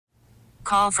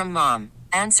Call from mom.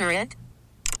 Answer it.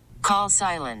 Call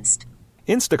silenced.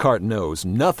 Instacart knows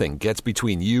nothing gets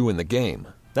between you and the game.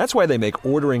 That's why they make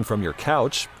ordering from your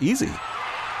couch easy.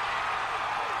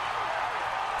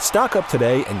 Stock up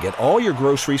today and get all your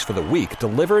groceries for the week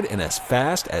delivered in as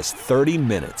fast as 30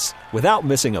 minutes without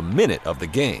missing a minute of the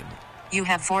game. You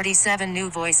have 47 new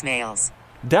voicemails.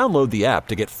 Download the app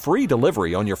to get free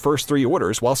delivery on your first 3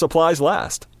 orders while supplies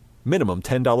last. Minimum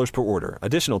 $10 per order.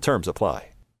 Additional terms apply.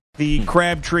 The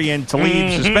Crabtree and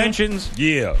Talib suspensions.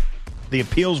 Yeah. The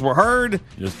appeals were heard.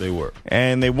 Yes, they were.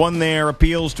 And they won their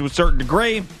appeals to a certain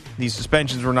degree. These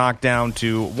suspensions were knocked down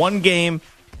to 1 game.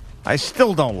 I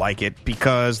still don't like it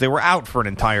because they were out for an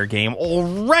entire game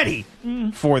already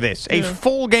for this. A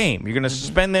full game. You're going to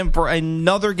suspend them for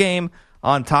another game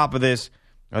on top of this.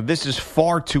 This is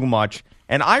far too much.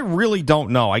 And I really don't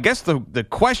know. I guess the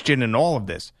question in all of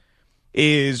this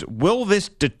is, will this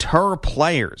deter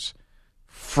players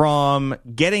from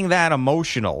getting that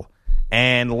emotional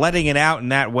and letting it out in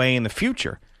that way in the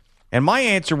future? And my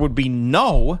answer would be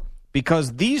no,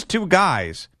 because these two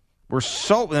guys were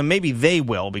so, and maybe they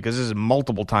will, because this is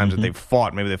multiple times that they've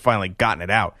fought. Maybe they've finally gotten it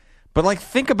out. But, like,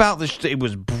 think about this. It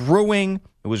was brewing.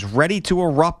 It was ready to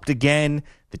erupt again.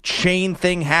 The chain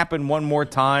thing happened one more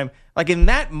time. Like, in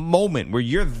that moment where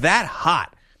you're that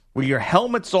hot, where your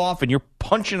helmet's off and you're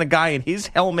punching a guy in his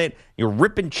helmet, you're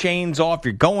ripping chains off,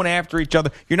 you're going after each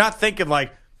other, you're not thinking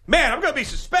like, man, I'm going to be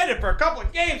suspended for a couple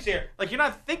of games here. Like, you're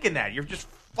not thinking that. You're just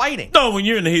fighting. No, when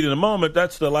you're in the heat of the moment,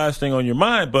 that's the last thing on your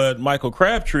mind. But Michael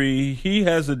Crabtree, he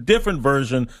has a different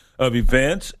version of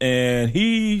events, and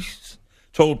he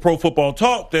told Pro Football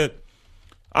Talk that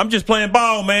I'm just playing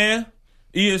ball, man.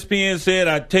 ESPN said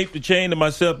I taped the chain to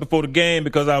myself before the game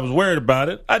because I was worried about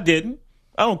it. I didn't.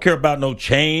 I don't care about no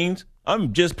chains.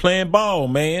 I'm just playing ball,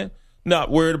 man.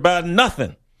 Not worried about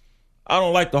nothing. I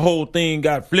don't like the whole thing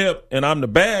got flipped, and I'm the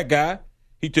bad guy.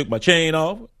 He took my chain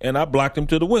off, and I blocked him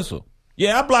to the whistle.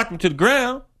 Yeah, I blocked him to the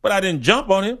ground, but I didn't jump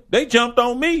on him. They jumped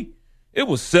on me. It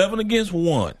was 7 against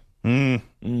 1.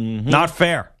 Not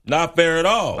fair. Not fair at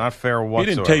all. Not fair whatsoever.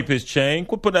 He didn't tape his chain.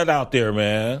 Quit putting that out there,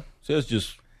 man. So it's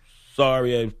just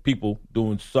sorry people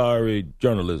doing sorry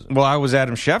journalism. Well, I was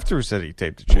Adam Schefter who said he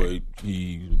taped the chain. Well,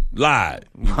 he lied.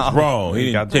 He was wrong.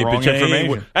 He didn't tape the chain.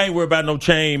 Information. I ain't worried about no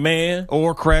chain, man.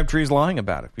 Or Crabtree's lying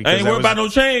about it. I ain't worried about no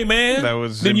chain, man. That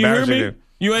was Didn't you hear me?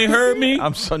 You ain't heard me?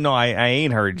 No, I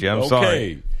ain't heard you. I'm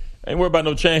sorry. I ain't worried about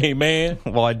no chain, man.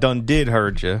 Well, I did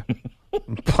heard you,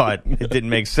 but it didn't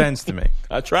make sense to me.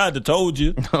 I tried to told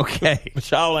you. Okay. But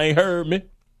y'all ain't heard me.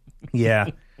 Yeah.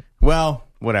 Well,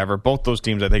 whatever. Both those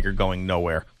teams, I think, are going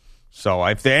nowhere. So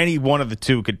if any one of the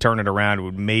two could turn it around, it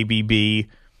would maybe be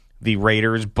the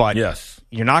Raiders. But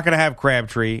you're not going to have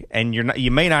Crabtree, and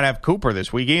you may not have Cooper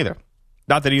this week either.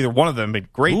 Not that either one of them been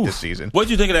great this season. What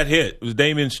did you think of that hit? It was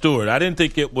Damian Stewart. I didn't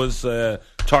think it was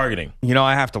targeting. You know,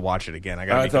 I have to watch it again.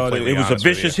 I thought it was a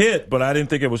vicious hit, but I didn't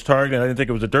think it was targeting. I didn't think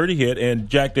it was a dirty hit. And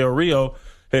Jack Del Rio,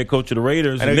 head coach of the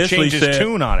Raiders, and initially changed his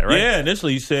tune on it, right? Yeah,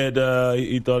 initially he said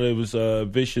he thought it was a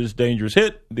vicious, dangerous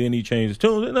hit. Then he changed his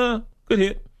tune. No, good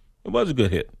hit. It was a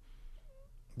good hit.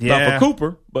 Yeah. Not for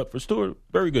Cooper, but for Stewart,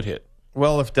 very good hit.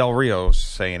 Well, if Del Rio's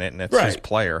saying it and it's his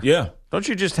player. Yeah. Don't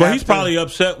you just have Well, he's probably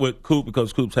upset with Coop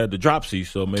because Coop's had the dropsy,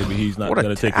 so maybe he's not going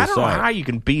to take his side. I don't know how you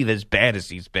can be as bad as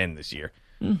he's been this year.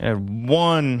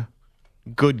 One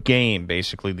good game,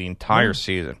 basically, the entire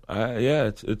season.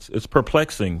 It's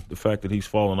perplexing, the fact that he's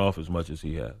fallen off as much as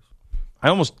he has. I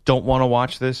almost don't want to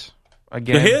watch this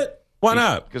again. The hit? Why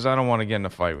not? Because I don't want to get in a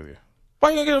fight with you. Why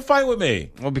are you going to get in a fight with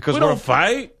me? Well, because we don't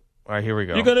fight. All right, here we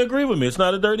go. You're going to agree with me. It's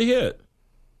not a dirty hit.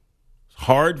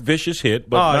 Hard, vicious hit,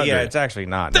 but not dirty. It's actually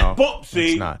not. No,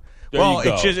 see? It's not.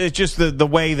 It's just the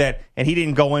way that, and he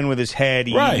didn't go in with his head.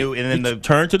 He knew, and then the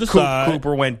turn to the side.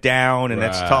 Cooper went down, and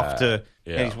that's tough to.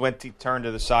 Yeah. And he turned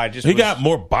to the side. He got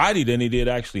more body than he did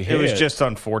actually head. It was just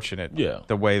unfortunate. Yeah,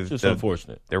 the way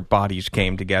unfortunate. Their bodies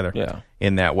came together. Yeah.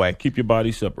 In that way. Keep your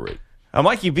body separate.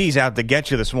 Mikey B's out to get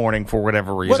you this morning for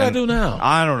whatever reason. What'd I do now?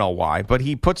 I don't know why, but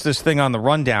he puts this thing on the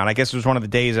rundown. I guess it was one of the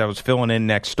days I was filling in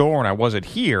next door and I wasn't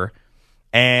here.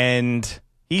 And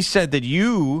he said that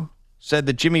you said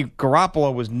that Jimmy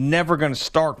Garoppolo was never going to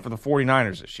start for the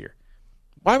 49ers this year.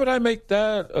 Why would I make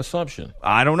that assumption?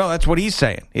 I don't know. That's what he's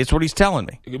saying. It's what he's telling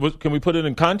me. Can we put it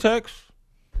in context?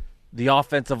 The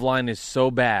offensive line is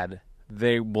so bad,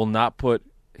 they will not put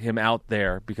him out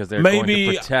there because they're going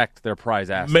to protect their prize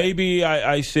asset. Maybe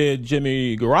I said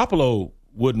Jimmy Garoppolo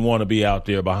wouldn't want to be out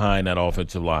there behind that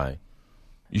offensive line.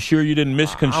 You sure you didn't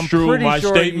misconstrue my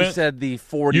statement? You said the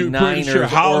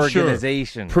 49ers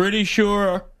organization. Pretty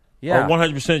sure? Yeah. Or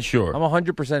 100% sure? I'm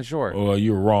 100% sure. Well,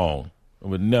 you're wrong. I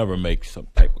would never make some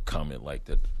type a comment like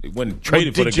that. They went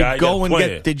traded for the guy.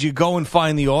 Did you go and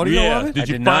find the audio of it? Did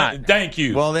you did find? not. Thank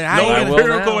you. Well, then no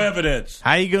empirical evidence.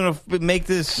 How are you going to make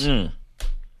this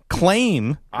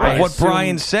claim of what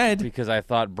Brian said? Because I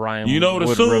thought Brian what would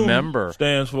assume remember.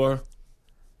 Stands for?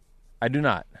 I do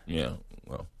not. Yeah.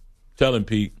 Well, tell him,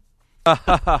 Pete.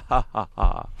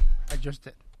 I just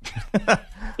did.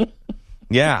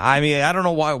 Yeah, I mean, I don't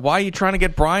know why. Why are you trying to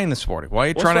get Brian this morning? Why are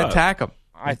you trying to attack him?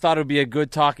 I thought it would be a good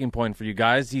talking point for you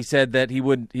guys. He said that he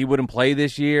wouldn't play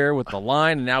this year with the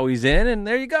line, and now he's in, and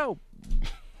there you go.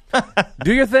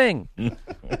 Do your thing.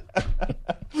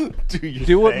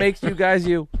 Do what makes you guys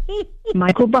you.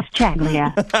 Michael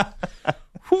Buffchaglia.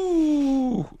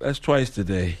 Whoo, that's twice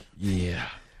today. Yeah.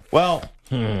 Well,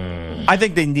 I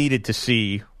think they needed to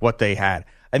see what they had.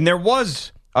 And there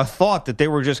was a thought that they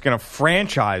were just going to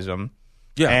franchise him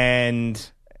and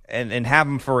have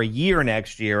him for a year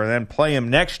next year and then play him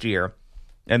next year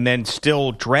and then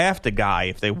still draft a guy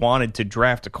if they wanted to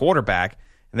draft a quarterback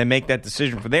and then make that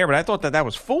decision from there. But I thought that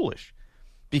was foolish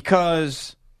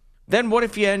because then what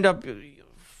if you end up,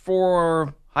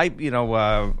 for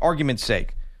argument's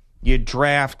sake, you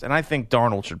draft, and I think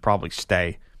Darnold should probably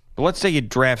stay, but let's say you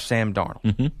draft Sam Darnold.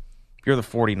 Mm-hmm. You're the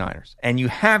 49ers, and you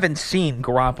haven't seen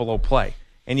Garoppolo play,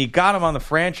 and you got him on the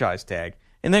franchise tag,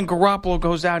 and then Garoppolo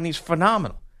goes out and he's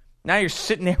phenomenal. Now you're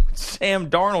sitting there with Sam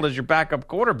Darnold as your backup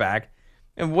quarterback,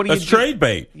 and what do That's trade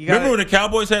bait. Remember when the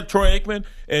Cowboys had Troy Aikman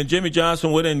and Jimmy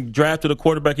Johnson went and drafted a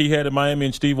quarterback he had in Miami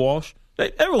and Steve Walsh?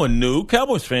 Everyone knew,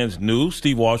 Cowboys fans knew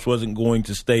Steve Walsh wasn't going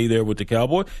to stay there with the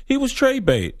Cowboys. He was trade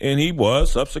bait, and he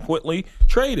was subsequently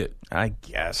traded. I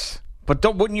guess. But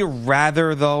wouldn't you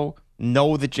rather, though,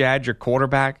 know that you had your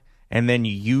quarterback and then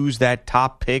you use that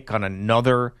top pick on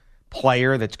another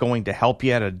player that's going to help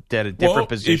you at a different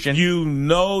position? If you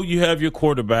know you have your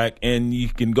quarterback and you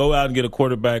can go out and get a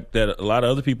quarterback that a lot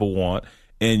of other people want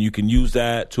and you can use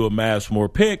that to amass more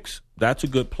picks, that's a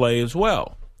good play as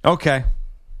well. Okay.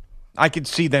 I could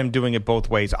see them doing it both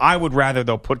ways. I would rather,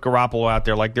 though, put Garoppolo out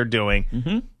there like they're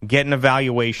doing, get an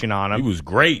evaluation on him. He was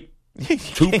great.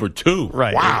 2 for 2.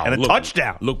 Right. Wow. And a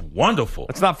touchdown. Looked wonderful.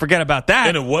 Let's not forget about that.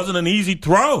 And it wasn't an easy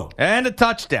throw. And a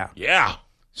touchdown. Yeah.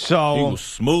 So he was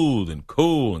smooth and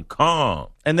cool and calm.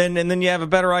 And then you have a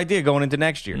better idea going into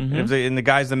next year. Mm-hmm. And the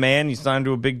guy's the man, you sign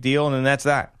to a big deal, and then that's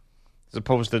that. As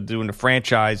opposed to doing the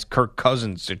franchise Kirk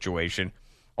Cousins situation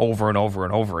over and over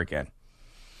and over again.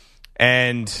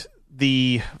 And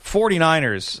the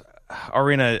 49ers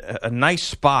are in a nice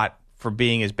spot for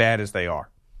being as bad as they are,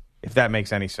 if that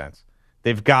makes any sense.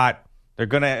 They're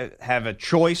going to have a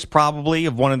choice probably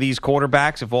of one of these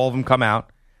quarterbacks if all of them come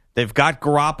out. They've got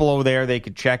Garoppolo there they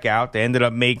could check out. They ended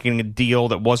up making a deal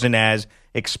that wasn't as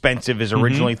expensive as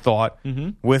originally thought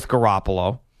with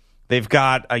Garoppolo. They've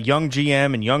got a young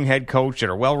GM and young head coach that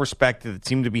are well-respected that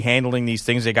seem to be handling these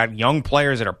things. They got young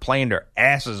players that are playing their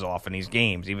asses off in these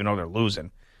games, even though they're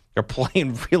losing. They're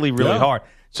playing really, really hard.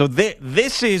 So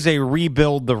this is a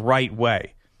rebuild the right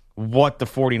way, what the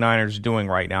 49ers are doing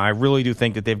right now. I really do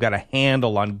think that they've got a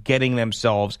handle on getting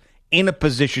themselves in a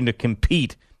position to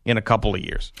compete in a couple of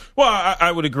years. Well,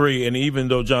 I would agree. And even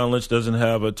though John Lynch doesn't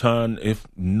have a ton, if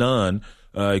none,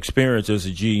 experience as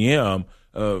a GM,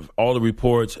 all the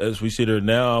reports as we sit here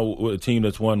now with a team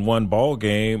that's won one ball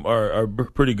game are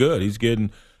pretty good. He's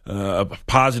getting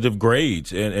positive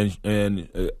grades,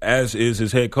 and as is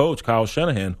his head coach, Kyle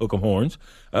Shanahan, hook 'em horns.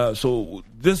 So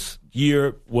this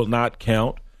year will not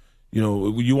count.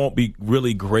 You won't be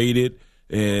really graded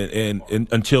and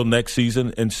until next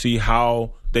season and see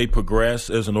how they progress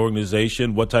as an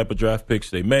organization, what type of draft picks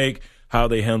they make, how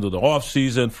they handle the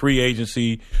offseason, free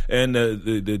agency, and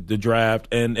the draft,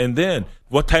 and then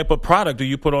what type of product do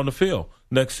you put on the field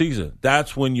next season.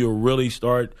 That's when you'll really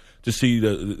start to see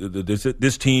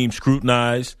this team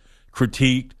scrutinized,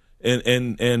 critiqued,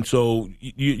 and so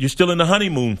you're still in the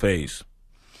honeymoon phase.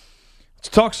 Let's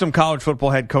talk some college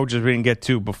football head coaches we didn't get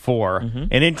to before.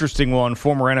 An interesting one,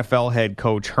 former NFL head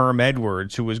coach Herm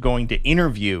Edwards, who was going to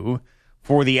interview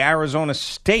for the Arizona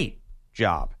State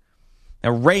job.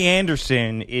 Now, Ray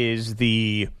Anderson is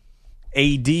the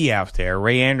AD out there.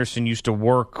 Ray Anderson used to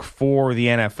work for the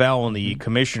NFL in the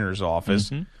commissioner's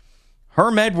office.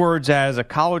 Herm Edwards, as a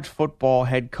college football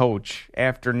head coach,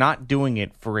 after not doing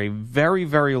it for a very,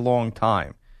 very long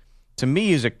time, to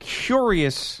me is a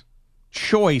curious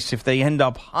choice if they end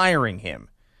up hiring him.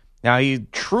 Now, he's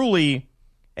truly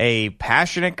a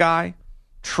passionate guy,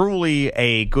 truly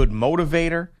a good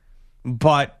motivator,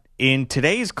 but in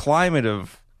today's climate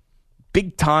of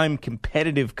big-time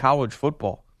competitive college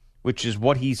football, which is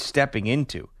what he's stepping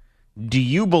into, do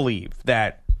you believe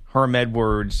that Herm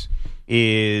Edwards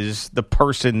is the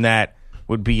person that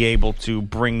would be able to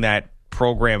bring that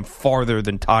program farther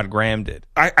than Todd Graham did?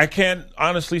 I can't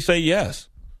honestly say yes.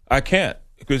 I can't,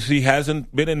 because he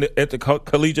hasn't been at the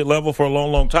collegiate level for a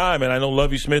long, long time. And I know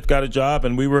Lovie Smith got a job,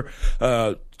 and we were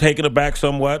taken aback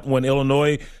somewhat when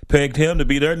Illinois pegged him to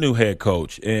be their new head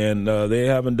coach. And they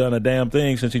haven't done a damn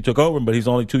thing since he took over, but he's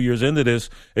only 2 years into this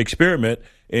experiment,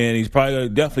 and he's probably going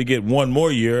to definitely get one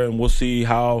more year, and we'll see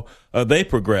how they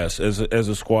progress as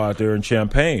a squad there in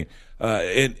Champaign.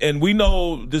 And we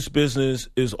know this business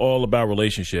is all about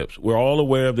relationships. We're all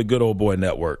aware of the good old boy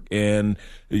network, and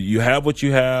you have what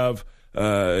you have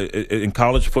in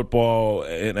college football.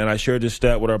 And I shared this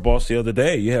stat with our boss the other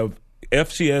day. You have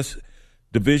FCS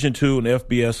Division II and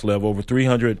FBS level, over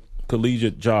 300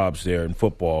 collegiate jobs there in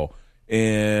football.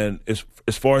 And as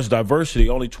far as diversity,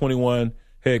 only 21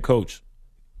 head coaches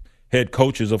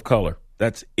of color.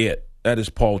 That's it. That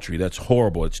is paltry. That's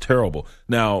horrible. It's terrible.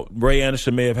 Now, Ray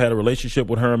Anderson may have had a relationship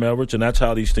with Herm Edwards, and that's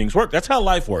how these things work. That's how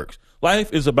life works.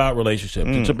 Life is about relationships.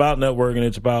 It's about networking.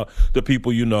 It's about the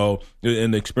people you know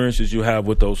and the experiences you have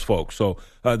with those folks. So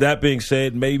that being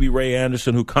said, maybe Ray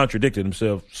Anderson, who contradicted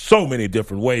himself so many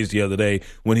different ways the other day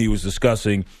when he was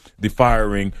discussing the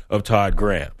firing of Todd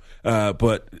Graham.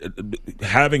 But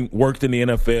having worked in the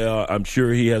NFL, I'm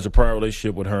sure he has a prior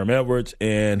relationship with Herm Edwards,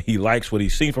 and he likes what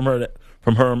he's seen from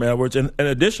Herm Edwards. And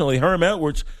additionally, Herm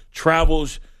Edwards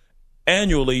travels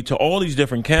annually to all these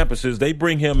different campuses. They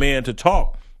bring him in to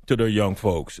talk to their young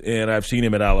folks. And I've seen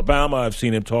him at Alabama. I've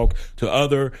seen him talk to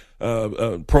other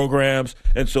programs.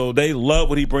 And so they love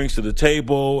what he brings to the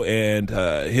table, and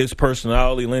his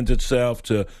personality lends itself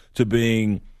to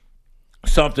being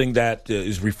something that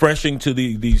is refreshing to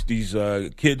these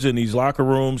kids in these locker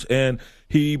rooms. And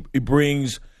he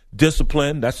brings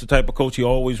discipline. That's the type of coach he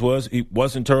always was. He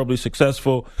wasn't terribly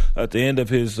successful at the end of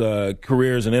his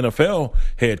career as an NFL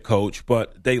head coach,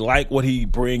 but they like what he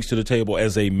brings to the table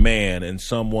as a man and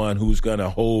someone who's going to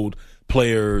hold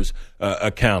players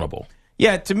accountable.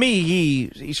 Yeah, to me,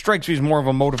 he strikes me as more of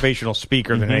a motivational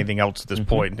speaker than anything else at this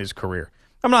point in his career.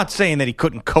 I'm not saying that he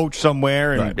couldn't coach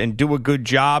somewhere and do a good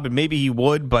job, and maybe he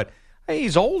would, but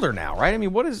he's older now, right? I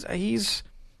mean, he's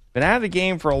been out of the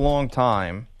game for a long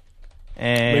time.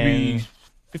 And maybe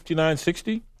 59,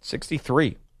 60?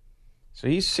 63. So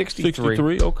he's 63.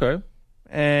 63, okay.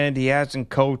 And he hasn't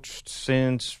coached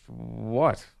since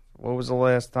what? What was the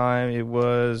last time? It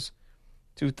was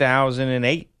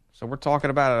 2008. So we're talking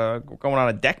about going on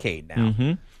a decade now.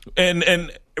 Mm-hmm.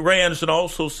 And Ray Anderson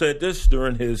also said this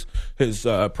during his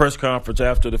press conference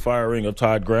after the firing of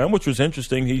Todd Graham, which was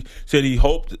interesting. He said he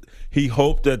hoped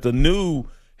that the new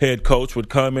head coach would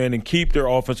come in and keep their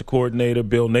offensive coordinator,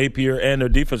 Bill Napier, and their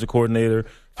defensive coordinator,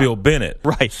 Phil Bennett.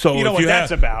 Right. So you know what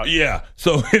that's about. Yeah.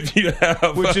 So if you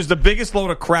have... Which is the biggest load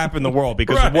of crap in the world,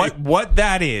 because what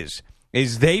that is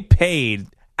they paid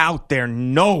out their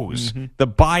nose the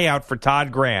buyout for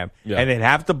Todd Graham, and they'd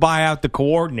have to buy out the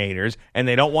coordinators, and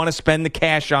they don't want to spend the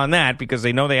cash on that because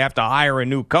they know they have to hire a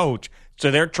new coach. So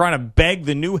they're trying to beg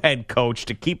the new head coach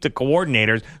to keep the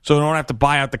coordinators so they don't have to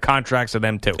buy out the contracts of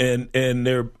them too. And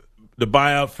the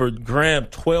buyout for Graham,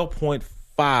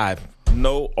 12.5,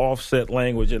 no offset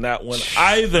language in that one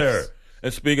either.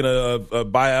 And speaking of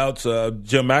buyouts,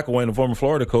 Jim McElwain, the former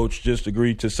Florida coach, just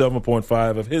agreed to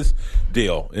 7.5 of his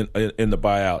deal in the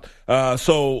buyout.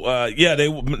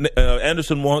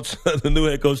 Anderson wants the new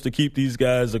head coach to keep these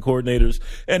guys, the coordinators,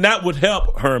 and that would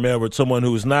help Herm Edwards, someone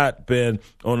who's not been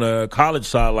on a college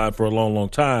sideline for a long, long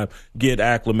time, get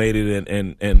acclimated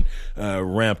and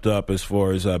ramped up as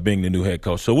far as being the new head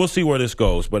coach. So we'll see where this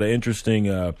goes, but an interesting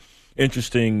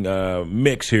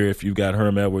mix here if you've got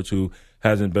Herm Edwards, who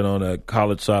hasn't been on a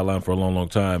college sideline for a long, long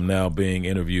time, now being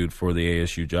interviewed for the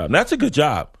ASU job. And that's a good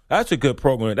job. That's a good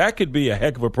program. That could be a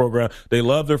heck of a program. They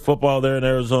love their football there in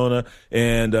Arizona,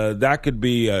 and that could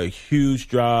be a huge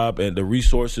job, and the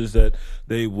resources that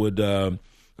they would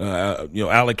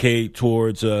allocate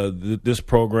towards this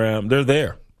program, they're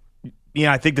there.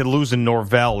 Yeah, I think that losing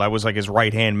Norvell, that was like his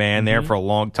right-hand man there for a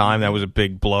long time. That was a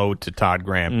big blow to Todd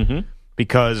Graham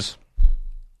because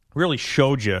it really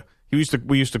showed you. We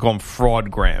used to call him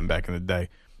Fraud Graham back in the day,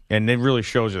 and it really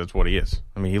shows you that's what he is.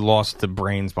 I mean, he lost the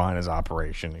brains behind his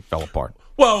operation. He fell apart.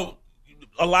 Well,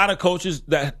 a lot of coaches,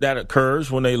 that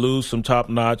occurs when they lose some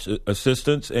top-notch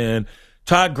assistants, and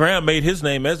Todd Graham made his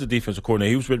name as the defensive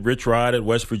coordinator. He was with Rich Rod at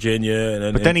West Virginia.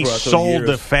 But then he sold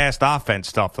the fast offense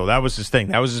stuff, though. That was his thing.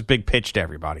 That was his big pitch to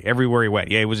everybody, everywhere he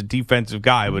went. Yeah, he was a defensive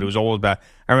guy, but it was always about,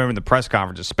 I remember in the press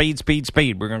conferences, speed, speed,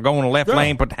 speed. We're going to go in the left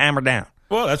lane, put the hammer down.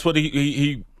 Well, that's what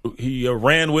he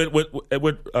ran with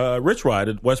Rich Rod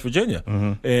at West Virginia,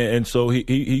 and so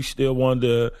he still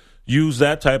wanted use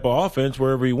that type of offense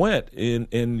wherever he went.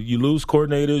 And you lose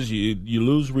coordinators, you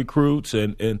lose recruits,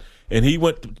 and he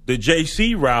went the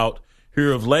JC route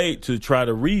here of late to try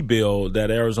to rebuild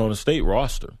that Arizona State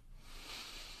roster.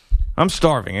 I'm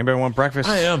starving. Anybody want breakfast?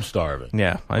 I am starving.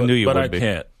 Yeah, I knew you would but be. I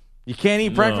can't. You can't eat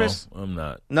breakfast? No, I'm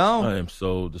not. No? I am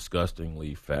so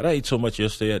disgustingly fat. I ate so much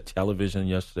yesterday at television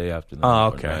yesterday afternoon. Oh,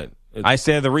 okay. I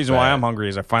said the reason why I'm hungry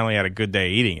is I finally had a good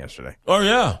day eating yesterday. Oh,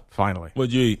 yeah. Finally.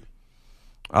 What'd you eat?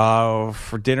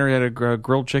 For dinner, I had a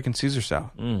grilled chicken Caesar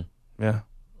salad. Yeah.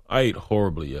 I ate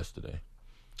horribly yesterday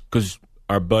because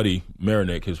our buddy,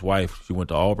 Marinick, his wife, she went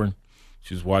to Auburn.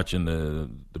 She was watching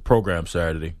the program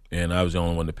Saturday, and I was the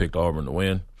only one that picked Auburn to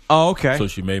win. Oh, okay. So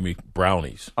she made me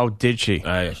brownies. Oh, did she?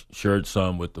 I shared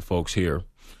some with the folks here.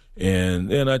 And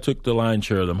then I took the lion's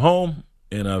share of them home,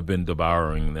 and I've been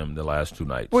devouring them the last 2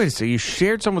 nights. Wait a second. You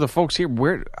shared some with the folks here?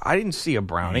 Where? I didn't see a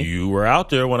brownie. You were out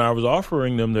there when I was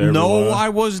offering them to everyone. No, I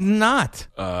was not.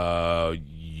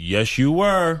 Yes, you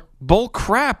were. Bull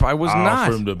crap. I was I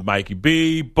not. offered them to Mikey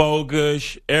B,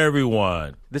 Bogusch,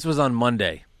 everyone. This was on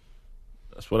Monday.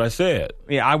 That's what I said.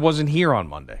 Yeah, I wasn't here on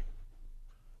Monday.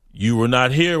 You were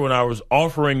not here when I was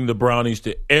offering the brownies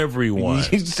to everyone.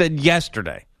 You said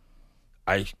yesterday.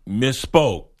 I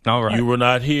misspoke. All right. You were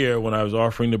not here when I was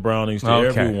offering the brownies to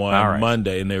everyone on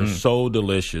Monday, and they were so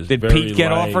delicious. Did Pete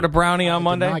get offered a brownie on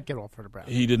Monday? Did not get offered a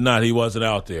brownie. He did not. He wasn't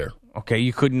out there. Okay,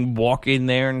 you couldn't walk in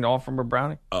there and offer him a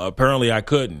brownie? Apparently, I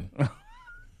couldn't.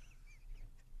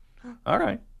 All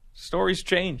right. Stories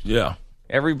changed. Yeah.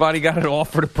 Everybody got it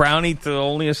offered a brownie to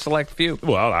only a select few.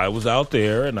 Well, I was out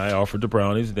there, and I offered the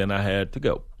brownies, and then I had to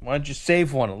go. Why don't you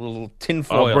save one, a little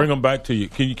tinfoil? I'll bring them back to you.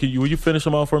 Will you finish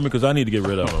them off for me? Because I need to get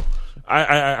rid of them.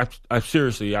 I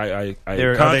seriously, I are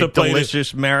they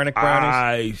delicious Marinick brownies?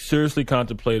 I seriously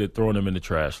contemplated throwing them in the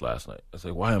trash last night. I was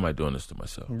like, why am I doing this to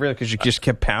myself? Really? Because you just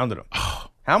kept pounding them.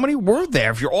 How many were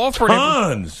there? If you're offering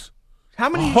tons. How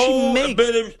many did you make?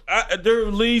 There are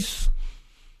at least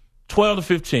 12 to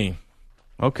 15.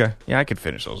 Okay. Yeah, I could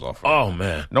finish those off. Oh,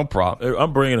 man. No problem.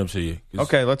 I'm bringing them to you.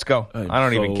 Okay, let's go. I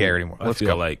don't even care anymore. Let's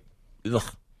go. Like, ugh.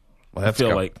 Let's I feel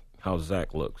go. like how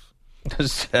Zach looks.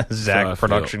 Zach,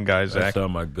 production guy, Zach. That's how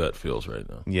my gut feels right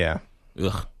now. Yeah.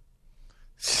 Ugh.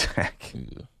 Zach.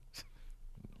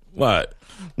 What?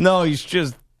 No, he's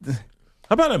just... How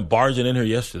about him barging in here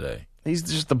yesterday? He's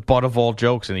just the butt of all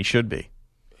jokes, and he should be.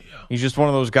 He's just one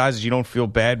of those guys that you don't feel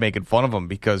bad making fun of him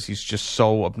because he's just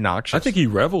so obnoxious. I think he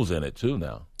revels in it, too,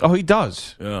 now. Oh, he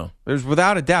does. Yeah. There's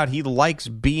without a doubt, he likes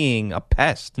being a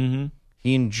pest. Mm-hmm.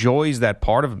 He enjoys that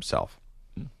part of himself.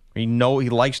 He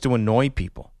likes to annoy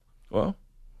people. Well,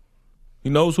 he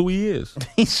knows who he is.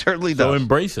 He certainly does. So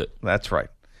embrace it. That's right.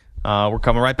 We're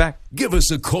coming right back. Give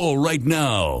us a call right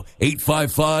now.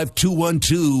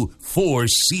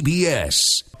 855-212-4CBS.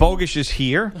 Bogusch is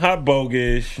here. Hi,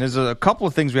 Bogusch. There's a couple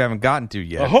of things we haven't gotten to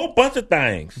yet. A whole bunch of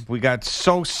things. We got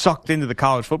so sucked into the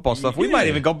college football stuff, we might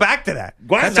even go back to that.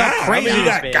 Why That's not? how crazy you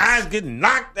got it is. guys getting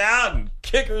knocked out and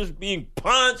kickers being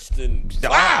punched. And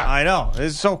I know.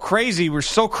 It's so crazy. We're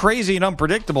so crazy and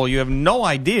unpredictable. You have no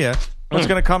idea what's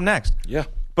going to come next. Yeah.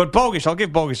 But Bogusch, I'll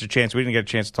give Bogusch a chance. We didn't get a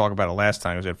chance to talk about it last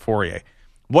time. It was at Fourier.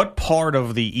 What part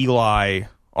of the Eli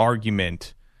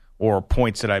argument or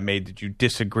points that I made did you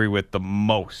disagree with the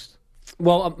most?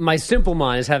 Well, my simple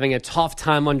mind is having a tough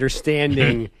time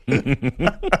understanding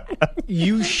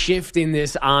you shifting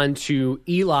this onto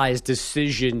Eli's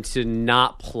decision to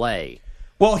not play.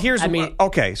 Well,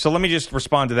 okay, so let me just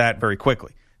respond to that very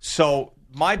quickly. So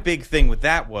my big thing with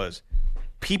that was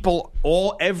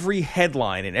every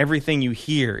headline and everything you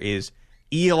hear is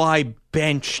Eli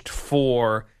benched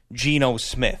for Geno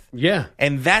Smith. Yeah.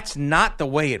 And that's not the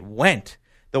way it went.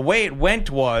 The way it went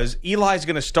was Eli's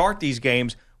going to start these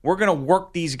games. We're going to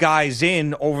work these guys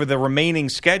in over the remaining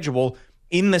schedule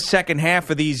in the second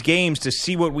half of these games to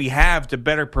see what we have to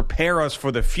better prepare us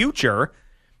for the future.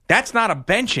 That's not a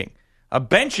benching. A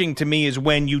benching to me is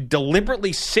when you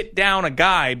deliberately sit down a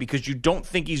guy because you don't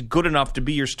think he's good enough to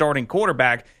be your starting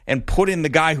quarterback and put in the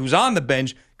guy who's on the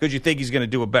bench because you think he's going to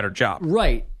do a better job.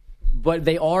 Right. But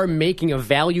they are making a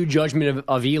value judgment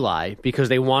of Eli because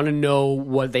they want to know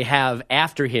what they have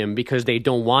after him because they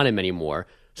don't want him anymore.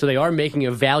 So they are making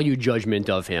a value judgment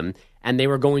of him, and they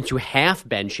were going to half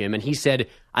bench him, and he said,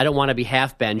 I don't want to be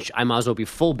half benched. I might as well be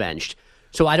full benched.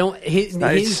 So I don't.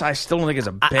 I still don't think it's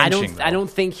a benching. I don't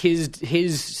think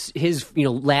his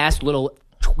last little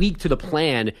tweak to the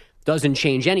plan doesn't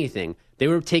change anything. They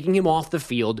were taking him off the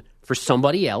field for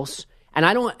somebody else, and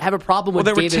I don't have a problem with.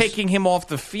 Well, they Davis. were taking him off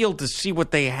the field to see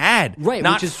what they had, right?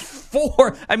 Not which is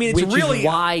for. I mean, it's which really is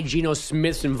why Geno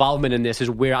Smith's involvement in this is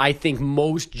where I think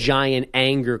most Giant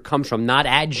anger comes from. Not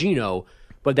at Geno,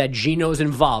 but that Geno's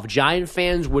involved. Giant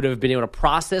fans would have been able to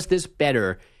process this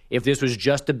better if this was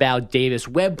just about Davis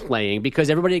Webb playing, because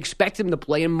everybody expects him to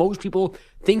play, and most people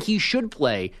think he should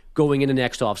play going into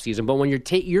next offseason. But when you're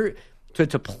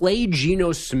to play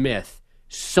Geno Smith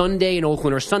Sunday in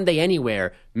Oakland or Sunday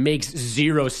anywhere makes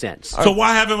zero sense. So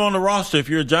why have him on the roster? If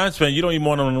you're a Giants fan, you don't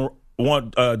even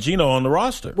want Geno on the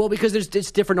roster. Well, because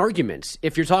it's different arguments.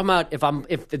 If you're talking about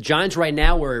if the Giants right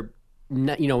now were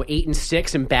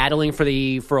 8-6 and battling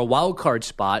for a wild card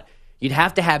spot, you'd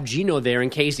have to have Geno there in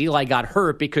case Eli got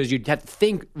hurt, because you'd have to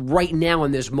think right now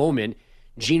in this moment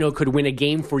Geno could win a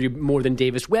game for you more than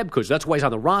Davis Webb could. So that's why he's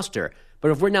on the roster.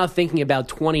 But if we're now thinking about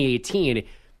 2018,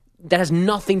 that has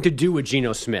nothing to do with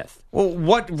Geno Smith. Well,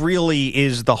 what really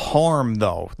is the harm,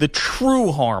 though? The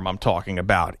true harm I'm talking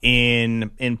about in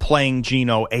playing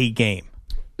Geno a game?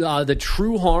 The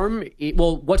true harm,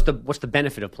 what's the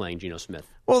benefit of playing Geno Smith?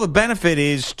 Well, the benefit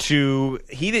is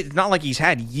it's not like he's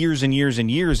had years and years and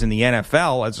years in the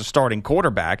NFL as a starting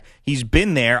quarterback. He's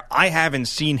been there. I haven't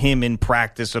seen him in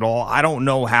practice at all. I don't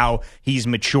know how he's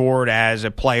matured as a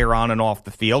player on and off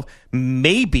the field.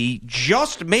 Maybe,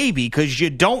 just maybe, because you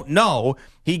don't know,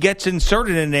 he gets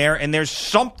inserted in there and there's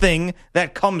something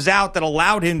that comes out that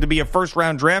allowed him to be a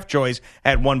first-round draft choice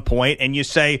at one point, and you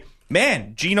say,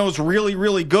 man, Geno's really,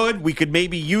 really good. We could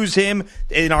maybe use him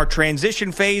in our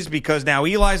transition phase because now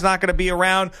Eli's not going to be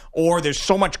around, or there's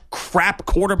so much crap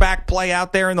quarterback play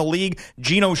out there in the league.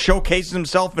 Geno showcases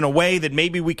himself in a way that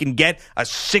maybe we can get a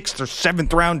 6th or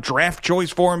 7th round draft choice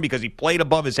for him because he played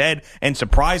above his head and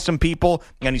surprised some people,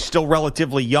 and he's still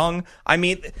relatively young. I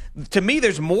mean, to me,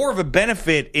 there's more of a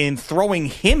benefit in throwing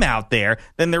him out there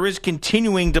than there is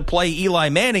continuing to play Eli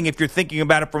Manning if you're thinking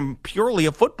about it from purely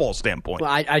a football standpoint. Well,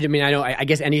 I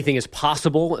guess anything is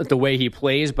possible the way he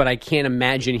plays, but I can't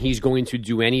imagine he's going to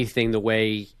do anything the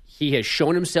way he has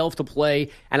shown himself to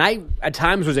play. And I, at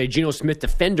times, was a Geno Smith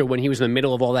defender when he was in the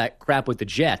middle of all that crap with the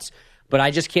Jets. But I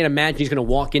just can't imagine he's going to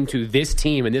walk into this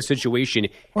team in this situation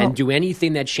and do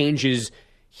anything that changes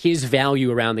his value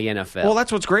around the NFL. Well,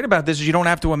 that's what's great about this is you don't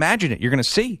have to imagine it. You're going to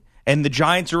see. And the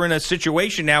Giants are in a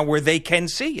situation now where they can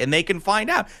see and they can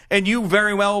find out. And you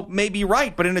very well may be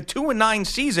right, but in a 2-9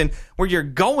 season where you're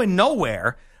going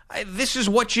nowhere, this is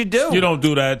what you do. You don't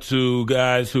do that to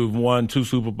guys who've won 2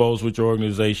 Super Bowls with your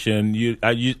organization.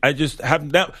 I just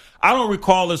have that. I don't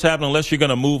recall this happening unless you're going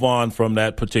to move on from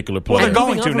that particular player. Well, they're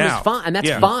going to now, and that's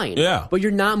fine. Yeah, but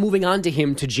you're not moving on to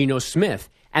him to Geno Smith.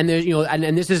 And there's,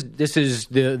 and this is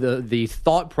the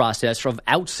thought process of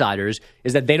outsiders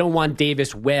is that they don't want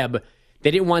Davis Webb.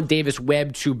 They didn't want Davis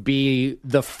Webb to be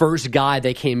the first guy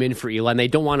that came in for Eli, and they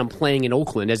don't want him playing in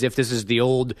Oakland as if this is the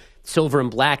old silver and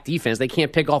black defense. They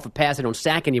can't pick off a pass. They don't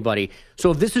sack anybody.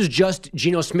 So if this is just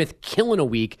Geno Smith killing a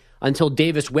week until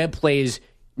Davis Webb plays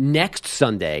next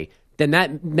Sunday, then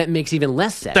that makes even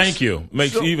less sense. Thank you.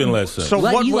 Makes even less sense. So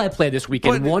let Eli play this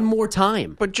weekend one more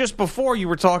time. But just before you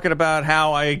were talking about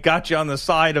how I got you on the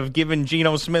side of giving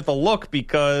Geno Smith a look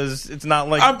because it's not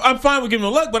like... I'm fine with giving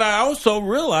him a look, but I also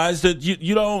realize that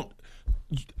you don't...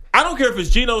 I don't care if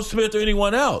it's Geno Smith or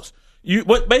anyone else.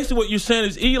 Basically what you're saying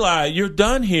is, Eli, you're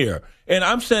done here. And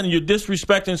I'm saying you're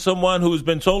disrespecting someone who's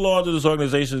been so loyal to this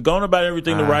organization, has gone about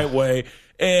everything the right way,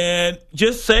 and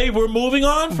just say we're moving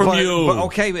on from you. But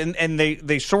okay, and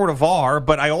they sort of are,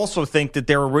 but I also think that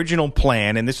their original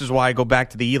plan, and this is why I go back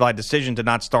to the Eli decision to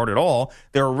not start at all,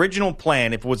 their original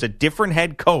plan, if it was a different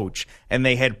head coach and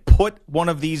they had put one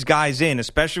of these guys in,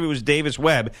 especially if it was Davis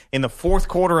Webb, in the fourth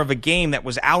quarter of a game that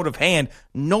was out of hand,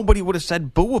 nobody would have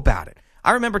said boo about it.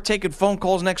 I remember taking phone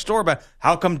calls next door about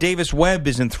how come Davis Webb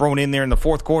isn't thrown in there in the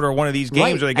fourth quarter of one of these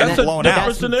games where they get blown out.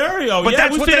 That's a different scenario. But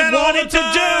that's what they wanted to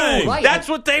do. Right. That's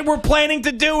what they were planning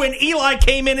to do, and Eli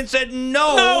came in and said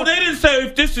no. No, they didn't say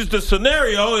if this is the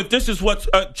scenario, if this is what's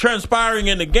transpiring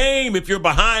in the game, if you're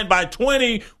behind by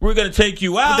 20, we're going to take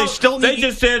you out. They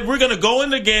just said we're going to go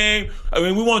in the game. I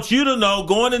mean, we want you to know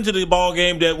going into the ball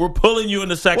game that we're pulling you in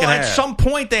the second half. At some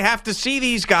point, they have to see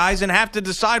these guys and have to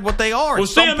decide what they are. We'll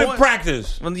see them in practice.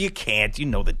 Well, you can't. You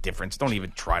know the difference. Don't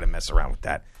even try to mess around with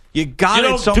that. You got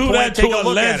to at some do point that take to a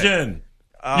look legend.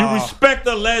 At it. You respect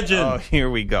a legend. Oh, here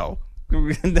we go.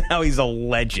 Now he's a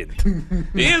legend.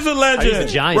 He is a legend. He's a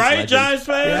Giants right, legend. Giants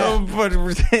fan?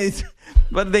 Yeah,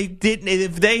 but they didn't.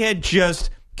 If they had just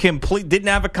didn't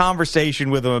have a conversation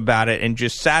with him about it and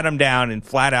just sat him down and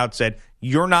flat out said,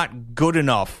 "You're not good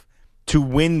enough to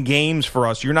win games for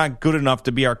us. You're not good enough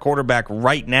to be our quarterback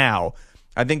right now."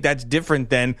 I think that's different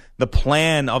than the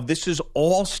plan of this is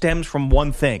all stems from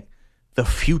one thing, the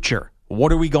future.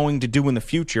 What are we going to do in the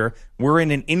future? We're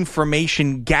in an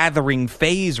information gathering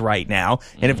phase right now.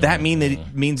 And if that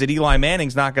means that Eli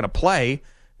Manning's not going to play,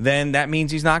 then that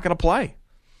means he's not going to play.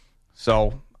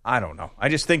 So I don't know. I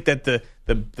just think that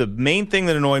the main thing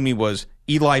that annoyed me was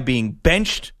Eli being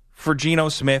benched for Geno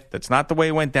Smith. That's not the way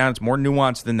it went down. It's more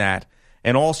nuanced than that.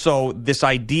 And also this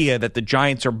idea that the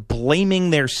Giants are blaming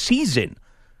their season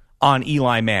on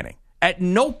Eli Manning. At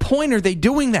no point are they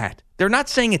doing that. They're not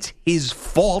saying it's his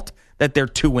fault that they're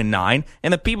 2-9.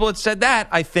 And the people that said that,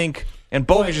 I think, and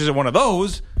Bogusch isn't one of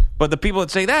those, but the people that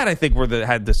say that, I think,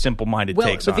 had the simple-minded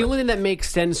takes on it. But the only thing that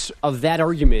makes sense of that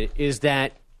argument is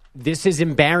that this is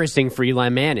embarrassing for Eli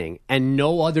Manning, and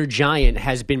no other Giant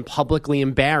has been publicly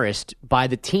embarrassed by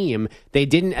the team. They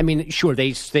didn't. I mean, sure,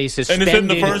 they suspended. And it's in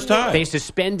the first time. They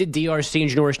suspended DRC and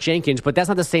Janoris Jenkins, but that's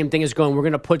not the same thing as going, we're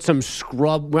going to put some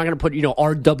scrub. We're not going to put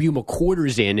R.W.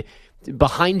 McQuarters in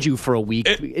behind you for a week.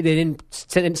 They didn't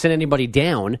send anybody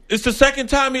down. It's the second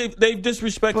time they've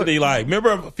disrespected Eli.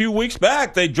 Remember a few weeks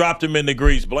back, they dropped him in the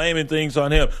grease, blaming things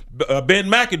on him. Ben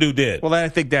McAdoo did. Well, I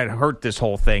think that hurt this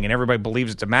whole thing, and everybody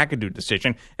believes it's a McAdoo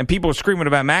decision, and people are screaming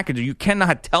about McAdoo. You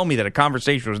cannot tell me that a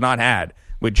conversation was not had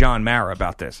with John Mara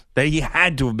about this, that he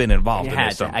had to have been involved in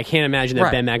this. I can't imagine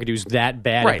that Ben McAdoo's that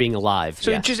bad at being alive.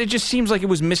 So it just seems like it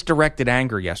was misdirected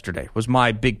anger yesterday, was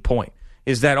my big point.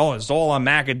 Is that, it's all on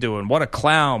McAdoo, and what a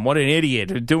clown, what an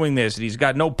idiot doing this, and he's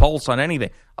got no pulse on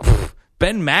anything.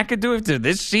 Ben McAdoo, after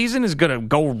this season, is going to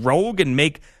go rogue and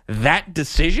make that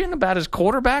decision about his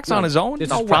quarterbacks on his own?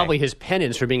 This is probably his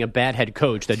penance for being a bad head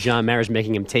coach that John Mara's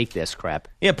making him take this crap.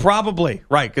 Yeah, probably.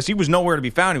 Right, because he was nowhere to be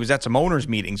found. He was at some owners'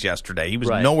 meetings yesterday. He was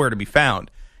nowhere to be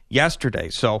found yesterday.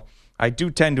 So I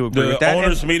do tend to agree with that. The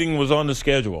owners' meeting was on the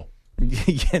schedule.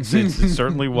 Yes, it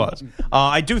certainly was.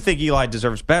 I do think Eli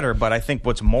deserves better, but I think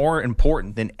what's more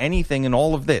important than anything in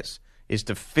all of this is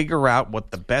to figure out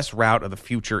what the best route of the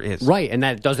future is. Right, and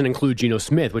that doesn't include Geno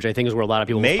Smith, which I think is where a lot of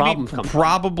people's problems come from.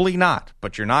 Probably not,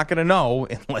 but you're not going to know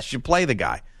unless you play the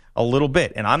guy a little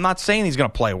bit. And I'm not saying he's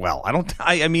going to play well.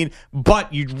 I mean,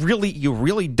 but you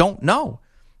really don't know.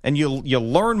 And you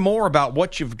learn more about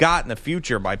what you've got in the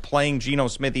future by playing Geno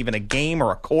Smith even a game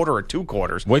or a quarter or 2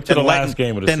 quarters. Wait till the last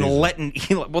game of the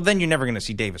season. Well, then you're never going to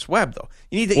see Davis Webb, though.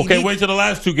 Wait till the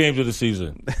last 2 games of the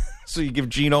season. So you give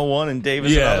Geno one and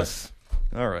Davis another?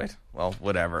 All right. Well,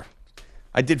 whatever.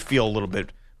 I did feel a little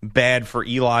bit bad for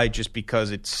Eli just because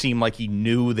it seemed like he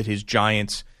knew that his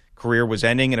Giants career was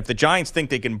ending. And if the Giants think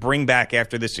they can bring back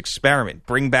after this experiment,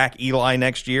 bring back Eli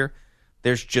next year,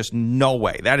 there's just no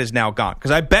way. That is now gone.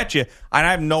 Because I bet you, I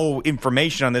have no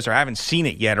information on this or I haven't seen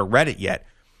it yet or read it yet,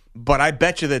 but I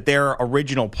bet you that their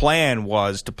original plan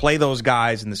was to play those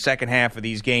guys in the second half of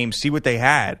these games, see what they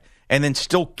had, and then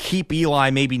still keep Eli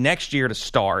maybe next year to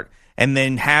start, and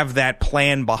then have that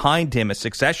plan behind him, a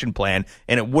succession plan,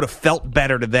 and it would have felt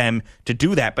better to them to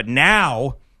do that. But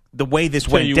now, the way this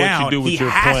went down, he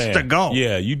has to go.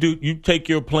 Yeah, you take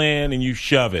your plan and you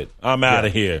shove it. I'm out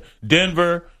of here.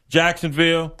 Denver,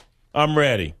 Jacksonville, I'm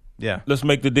ready. Yeah. Let's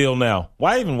make the deal now.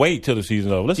 Why even wait till the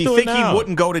season over? Let's do it now. Do you think he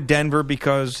wouldn't go to Denver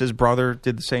because his brother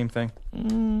did the same thing?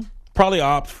 Probably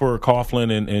opt for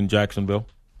Coughlin in Jacksonville.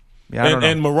 Yeah, I don't know.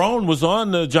 And Marrone was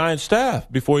on the Giants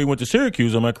staff before he went to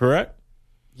Syracuse. Am I correct?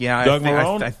 Yeah, Doug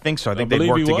Marrone? I think so. I think they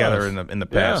worked together in the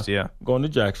past. Yeah, going to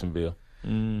Jacksonville.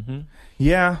 Mm-hmm.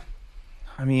 Yeah,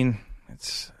 I mean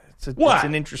it's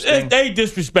an interesting. They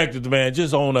disrespected the man.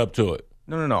 Just own up to it.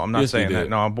 No. I'm not saying that.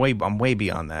 No, I'm way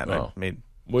beyond that. Oh. I made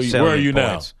where are you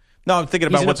points. Now? No, I'm thinking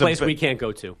about He's in what's a place we can't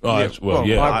go to.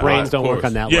 Our brains don't work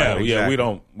on that level. Yeah, we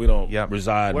don't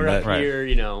reside. We're in up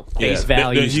here, face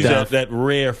value he's stuff. That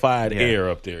rarefied air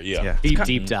up there. Yeah.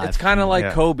 Deep dive. It's kind of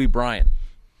like Kobe Bryant.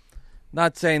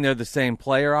 Not saying they're the same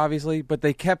player, obviously, but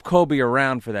they kept Kobe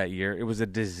around for that year. It was a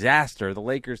disaster. The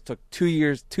Lakers took 2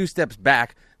 years, 2 steps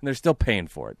back, and they're still paying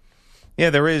for it. Yeah,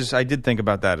 there is. I did think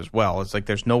about that as well. It's like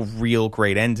there's no real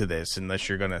great end to this unless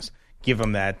you're going to give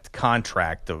them that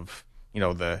contract of,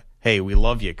 the, hey, we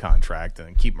love you contract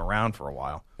and keep them around for a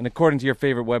while. And according to your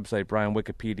favorite website, Brian,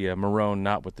 Wikipedia, Marrone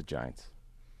not with the Giants.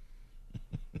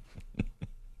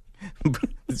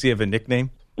 Does he have a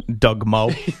nickname? Doug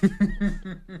Moe.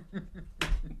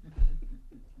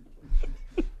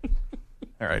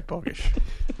 All right, Bogusch.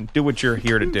 Do what you're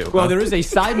here to do. Well, there is a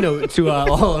side note to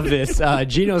all of this.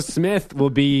 Geno Smith will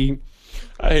be...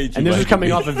 I hate you, and this is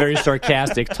coming off a very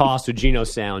sarcastic toss to Geno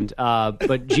sound.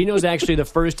 But Geno's actually the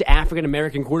first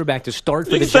African-American quarterback to start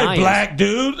for the Giants. You say black,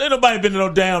 dude. Ain't nobody been to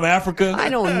no damn Africa. I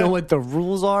don't know what the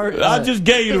rules are. I just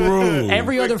gave you the rules.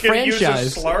 Every other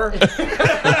franchise. Use a slur?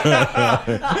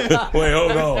 Wait,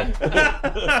 hold on.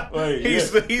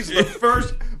 He's the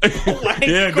first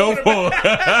Yeah, go for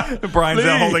it. Brian's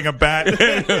now holding a bat.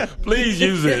 Please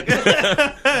use it.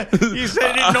 You said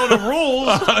you didn't know the rules.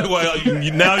 Well,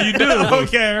 now you do.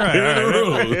 Okay, all right. Here are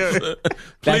all right. the rules.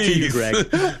 Back to you, Please. Greg.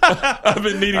 I've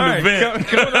been needing to vent.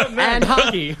 Coming up next. And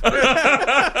hockey. But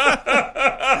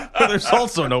there's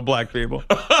also no black people.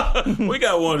 We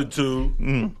got 1 or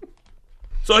 2.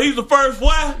 So he's the first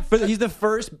what? He's the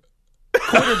first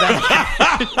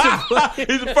quarterback.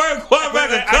 He's the first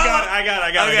quarterback. I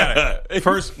got it.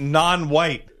 First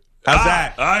non-white. How's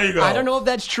that? There you go. I don't know if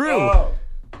that's true. Oh.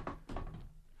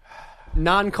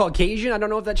 Non-Caucasian? I don't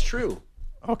know if that's true.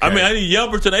 Okay. I mean, I need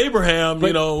Yelverton Abraham,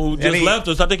 who just left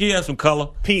us. I think he has some color.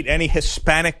 Pete, any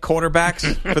Hispanic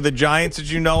quarterbacks for the Giants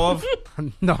that you know of?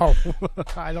 No,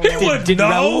 I don't know. He would Did know.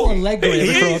 Raul Allegri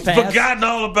ever throw a He's pass? forgotten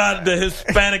all about the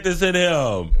Hispanic that's in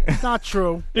him. Not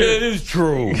true. It is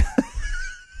true.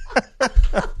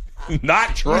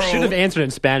 Not true. You should have answered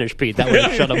in Spanish, Pete. That would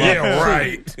have shut him up. Yeah,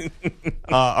 right.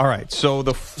 All right. So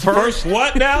the First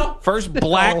what now? first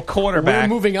black We're quarterback.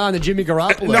 moving on to Jimmy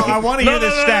Garoppolo. No, I want to hear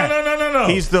this stat. No.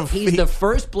 He's the He's the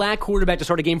first black quarterback to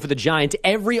start a game for the Giants.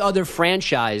 Every other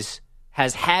franchise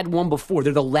has had one before.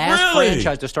 They're the last Really?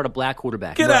 franchise to start a black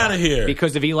quarterback. Get out of here.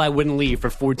 Because of Eli wouldn't leave for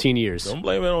 14 years. Don't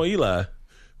blame it on Eli.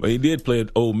 But he did play at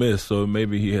Ole Miss, so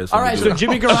maybe he has. All right, so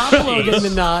Jimmy Garoppolo getting the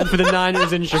nod for the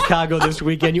Niners in Chicago this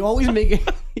weekend. You always make it.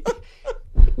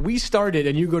 We started,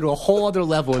 and you go to a whole other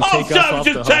level and take us off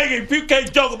the just hook. take it. You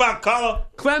can't joke about color.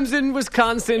 Clemson,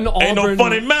 Wisconsin, Ain't no Auburn,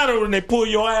 funny matter when they pull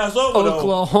your ass over, though.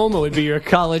 Oklahoma would be your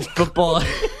college football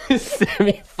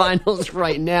semifinals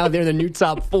right now. They're the new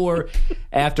top 4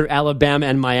 after Alabama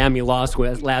and Miami lost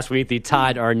last week. The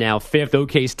Tide are now 5th.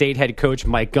 OK State head coach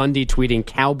Mike Gundy tweeting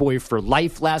 "Cowboy for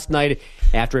life" last night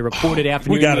after a reported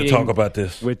afternoon We got to meeting talk about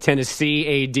this. with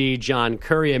Tennessee AD John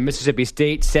Curry. And Mississippi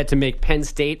State set to make Penn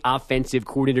State offensive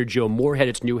coordinator Joe Moorhead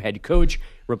its new head coach,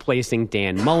 replacing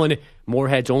Dan Mullen.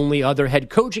 Moorhead's only other head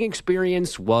coaching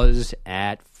experience was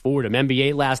at Fordham.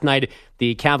 NBA last night,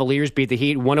 the Cavaliers beat the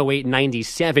Heat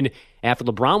 108-97 after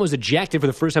LeBron was ejected for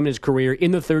the first time in his career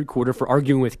in the third quarter for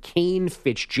arguing with Kane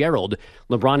Fitzgerald.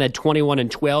 LeBron had 21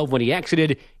 and 12 when he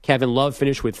exited. Kevin Love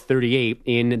finished with 38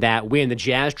 in that win. The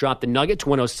Jazz dropped the Nuggets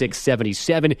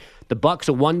 106-77. The Bucks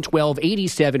a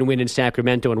 112-87 win in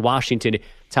Sacramento, and Washington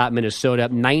topped Minnesota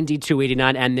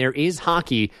 92-89. And there is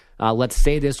hockey. Let's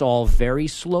say this all very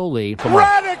slowly.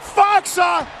 Radek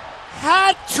Foxa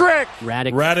hat trick.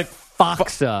 Radek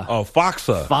Foxa.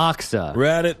 Foxa. Foxa.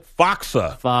 Radek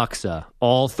Foxa. Foxa.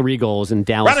 All 3 goals in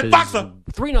Dallas. Radek Foxa.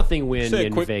 3-0 win Say it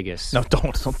in quick. Vegas. No,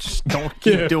 don't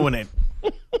keep doing it.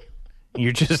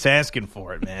 You're just asking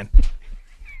for it, man.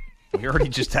 We already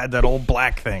just had that old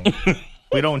black thing.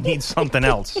 We don't need something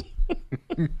else.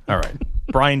 All right.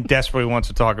 Brian desperately wants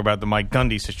to talk about the Mike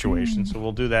Gundy situation, so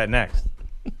we'll do that next.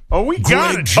 Oh, we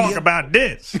got to talk about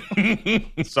this.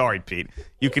 Sorry, Pete.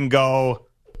 You can go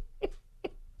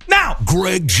now.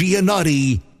 Greg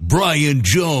Giannotti, Brian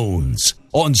Jones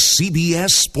on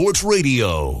CBS Sports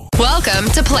Radio. Welcome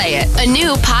to Play It, a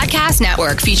new podcast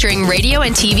network featuring radio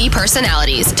and TV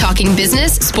personalities talking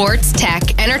business, sports,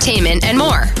 tech, entertainment, and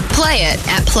more. Play it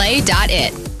at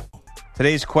play.it.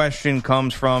 Today's question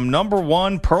comes from number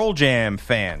 1 Pearl Jam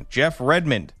fan, Jeff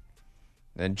Redmond.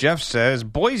 And Jeff says,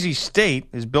 Boise State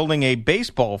is building a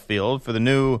baseball field for the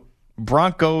new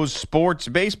Broncos sports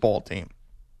baseball team.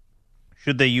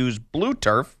 Should they use blue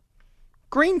turf,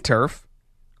 green turf,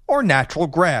 or natural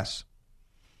grass?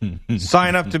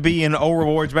 Sign up to be an O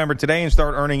Rewards member today and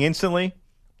start earning instantly.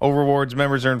 O Rewards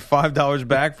members earn $5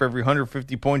 back for every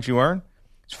 150 points you earn.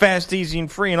 It's fast, easy,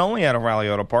 and free, and only at O'Reilly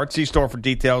Auto Parts. See store for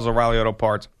details. O'Reilly Auto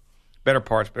Parts. Better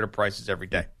parts, better prices every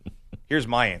day. Here's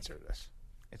my answer to this.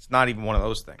 It's not even one of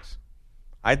those things.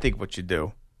 I think what you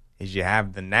do is you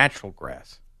have the natural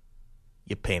grass.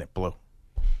 You paint it blue.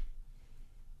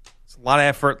 It's a lot of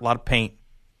effort, a lot of paint.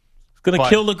 It's going to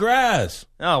kill the grass.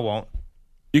 No, it won't.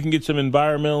 You can get some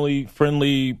environmentally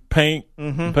friendly paint,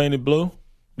 paint it blue.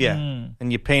 Yeah,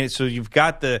 and you paint it so you've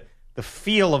got the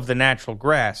feel of the natural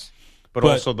grass, but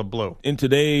also the blue. In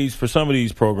today's, for some of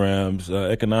these programs,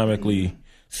 economically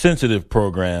sensitive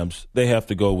programs, they have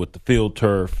to go with the field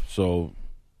turf. So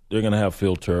they're going to have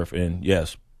field turf, and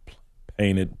yes,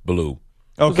 paint it blue.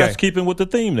 Okay. That's keeping with the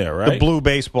theme there, right? The blue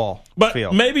baseball But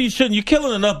field. maybe you shouldn't. You're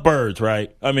killing enough birds,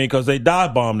 right? I mean, because they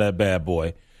dive bomb that bad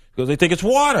boy because they think it's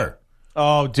water.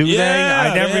 Oh, do they?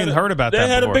 I never even heard about that They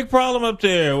had before. a big problem up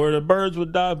there where the birds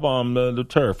would dive bomb the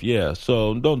turf. Yeah,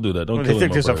 so don't do that. Don't What, kill they think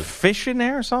more there's a birds. fish in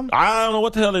there or something? I don't know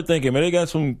what the hell they're thinking, man. They got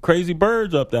some crazy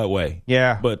birds up that way.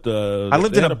 Yeah. But I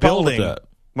lived they in had a problem with building that.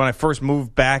 when I first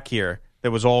moved back here that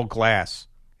was all glass.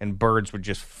 and birds would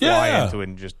just fly into it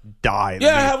and just die.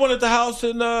 Yeah, I have one at the house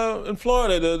in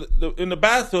Florida. In the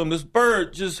bathroom, this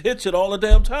bird just hits it all the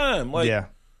damn time. Like,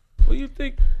 what do you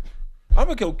think? I'm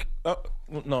going to go.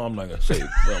 No, I'm not going to say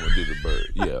I'm going to do the bird.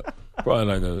 Yeah. Probably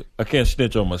not going to. I can't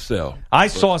snitch on myself. I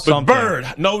saw something. But bird,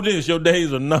 know this, your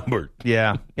days are numbered.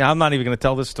 Yeah. Yeah, I'm not even going to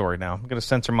tell this story now. I'm going to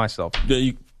censor myself. Yeah,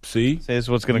 you see? This is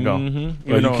what's going to go. Mm-hmm.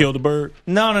 You killed the bird?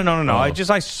 No. Oh.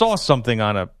 I saw something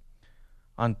on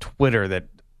Twitter that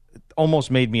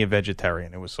almost made me a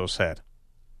vegetarian. It was so sad.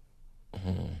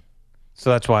 Mm-hmm.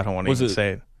 So that's why I don't want to even say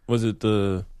it. Was it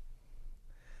the...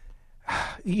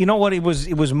 You know what? It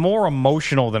was more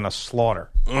emotional than a slaughter.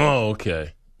 Oh,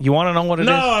 okay. You want to know what it is?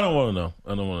 No, I don't want to know.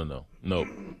 I don't want to know. Nope.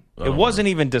 It wasn't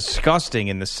even disgusting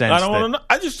in the sense I don't want to know.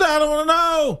 I just said I don't want to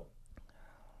know.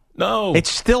 No. It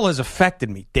still has affected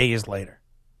me days later.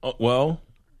 Well,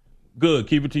 good.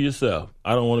 Keep it to yourself.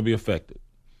 I don't want to be affected.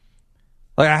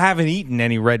 Like, I haven't eaten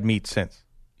any red meat since.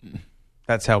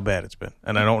 That's how bad it's been.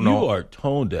 And I don't know. You are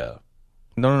tone deaf.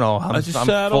 No. I don't want to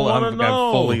know.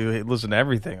 I'm fully listen to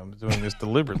everything. I'm doing this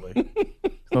deliberately.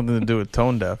 Nothing to do with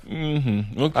tone deaf.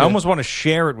 Mm-hmm. Okay. I almost want to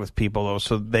share it with people, though,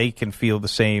 so they can feel the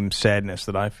same sadness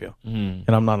that I feel. And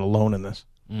I'm not alone in this.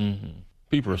 Mm-hmm.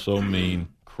 People are so mean,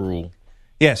 cruel.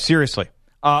 Yeah, seriously.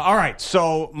 All right,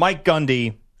 so Mike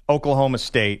Gundy, Oklahoma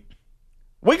State.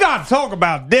 We got to talk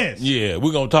about this. Yeah,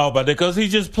 we're going to talk about that because he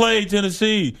just played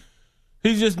Tennessee.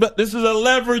 This is a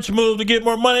leverage move to get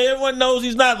more money. Everyone knows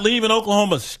he's not leaving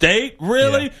Oklahoma State.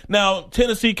 Really? Yeah. Now,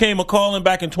 Tennessee came a calling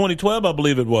back in 2012, I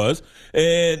believe it was,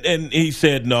 and he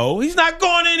said no. He's not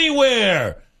going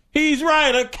anywhere. He's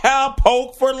right, a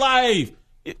cowpoke for life.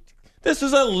 This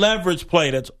is a leverage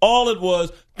play. That's all it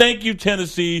was. Thank you,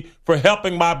 Tennessee, for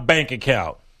helping my bank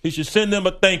account. He should send them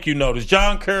a thank you notice.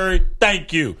 John Curry,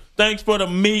 thank you. Thanks for the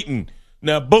meeting.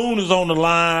 Now, Boone is on the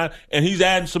line, and he's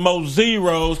adding some more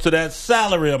zeros to that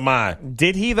salary of mine.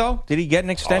 Did he, though? Did he get an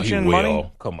extension in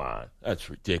money? Come on. That's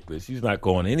ridiculous. He's not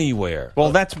going anywhere.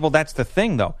 Well, that's the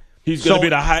thing, though. He's going to be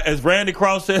the high, as Randy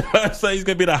Cross said, he's going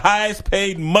to be the highest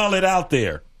paid mullet out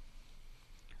there.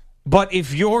 But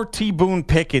if you're T. Boone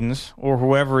Pickens or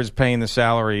whoever is paying the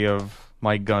salary of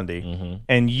Mike Gundy,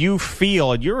 and you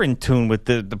feel you're in tune with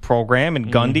the program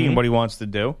and Gundy and what he wants to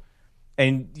do,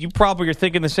 and you probably are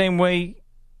thinking the same way.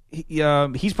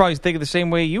 He's probably thinking the same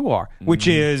way you are, which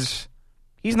is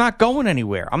he's not going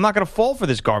anywhere. I'm not going to fall for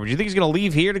this garbage. You think he's going to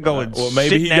leave here to go and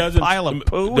maybe sit in that pile of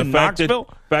poo in Knoxville?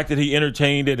 The fact that he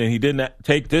entertained it and he didn't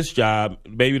take this job,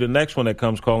 maybe the next one that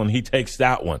comes calling, he takes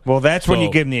that one. Well, that's when you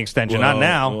give him the extension, not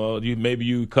now. Well, maybe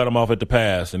you cut him off at the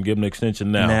pass and give him the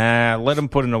extension now. Nah, let him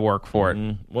put in the work for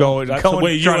it. Well, that's the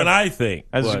way you and I think.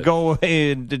 Go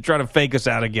ahead to try to fake us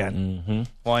out again.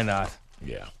 Why not?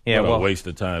 Yeah. What a waste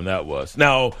of time that was.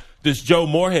 Now, this Joe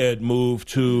Moorhead move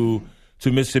to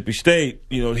Mississippi State,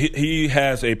 he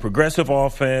has a progressive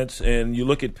offense, and you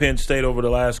look at Penn State over the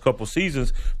last couple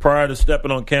seasons, prior to stepping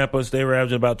on campus, they were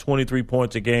averaging about 23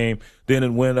 points a game. Then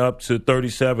it went up to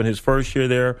 37 his first year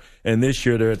there, and this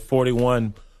year they're at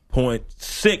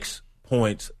 41.6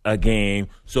 points a game.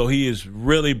 So he has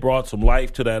really brought some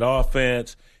life to that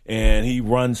offense, and he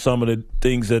runs some of the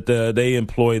things that they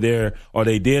employ there, or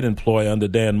they did employ under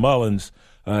Dan Mullins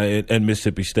at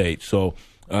Mississippi State. So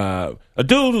a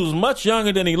dude who's much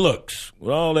younger than he looks,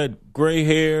 with all that gray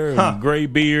hair and gray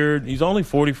beard. He's only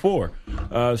 44.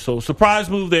 So surprise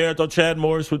move there. I thought Chad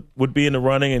Morris would be in the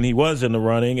running, and he was in the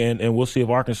running. And we'll see if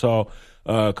Arkansas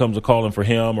comes a calling for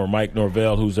him, or Mike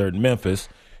Norvell, who's there at Memphis.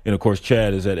 And, of course,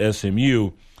 Chad is at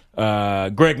SMU.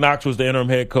 Greg Knox was the interim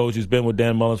head coach. He's been with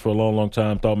Dan Mullins for a long, long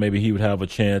time. Thought maybe he would have a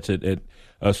chance at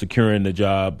securing the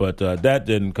job, but that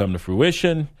didn't come to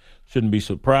fruition. Shouldn't be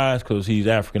surprised because he's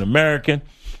African-American,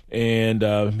 and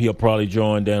he'll probably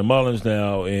join Dan Mullins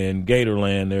now in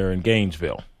Gatorland there in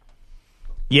Gainesville.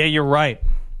 Yeah, you're right.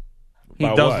 He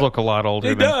does look a lot older.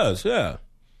 He does, yeah.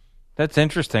 That's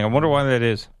interesting. I wonder why that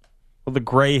is. Well, the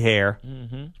gray hair.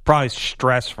 Probably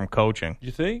stress from coaching.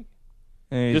 You think?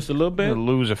 Just a little bit? He'll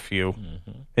lose a few.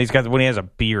 When he has a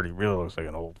beard, he really looks like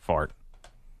an old fart.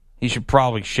 He should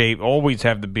probably always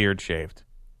have the beard shaved.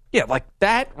 Yeah, like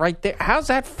that right there. How's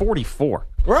that 44?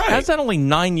 Right. How's that only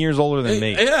 9 years older than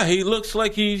me? Yeah, he looks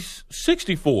like he's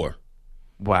 64.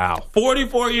 Wow.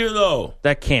 44 years old.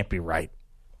 That can't be right.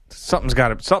 Something's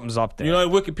up there. You know, at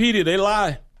Wikipedia, they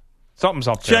lie. Something's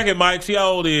up there. Check it, Mike. See how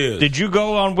old he is. Did you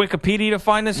go on Wikipedia to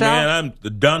find this out? Man, I'm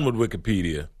done with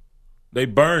Wikipedia. They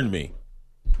burned me.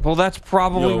 Well, that's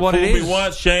probably what it is. Fool me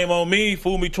once, shame on me.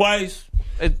 Fool me twice.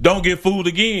 Don't get fooled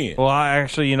again. Well,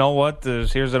 actually, you know what?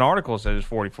 Here's an article that says it's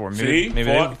 44.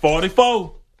 Maybe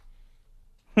 44.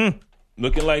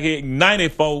 Looking like he's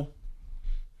 94.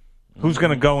 Who's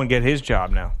going to go and get his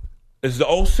job now? Is the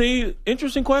OC?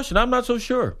 Interesting question. I'm not so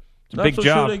sure. It's a big job.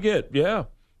 Sure they get. Yeah,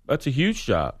 that's a huge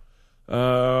job.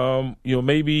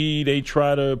 Maybe they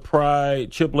try to pry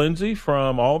Chip Lindsey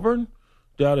from Auburn.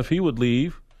 Doubt if he would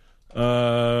leave.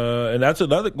 And that's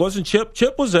another. Wasn't Chip?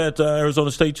 Chip was at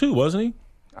Arizona State too, wasn't he?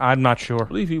 I'm not sure. I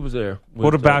believe he was there.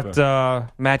 What about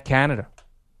Matt Canada?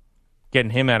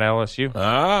 Getting him at LSU.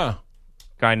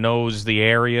 Guy knows the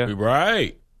area.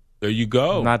 Right. There you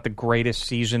go. Not the greatest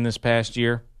season this past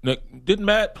year. Now, didn't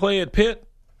Matt play at Pitt?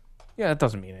 Yeah, that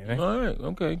doesn't mean anything. All right.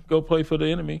 Okay. Go play for the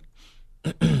enemy.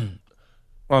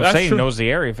 Well, I'm saying he knows the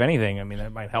area. If anything, I mean,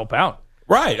 that might help out.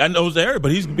 Right. I know the area,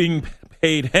 but he's being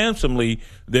paid handsomely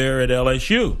there at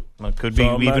LSU. Well, it could be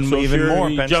even more.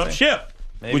 Jump ship.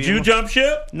 Maybe Would you jump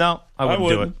ship? No, I wouldn't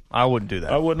do it. I wouldn't do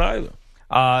that. I wouldn't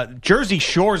either. Jersey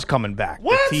Shore's coming back.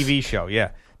 What? The TV show, yeah.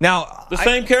 Now the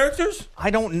same characters? I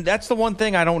don't. That's the one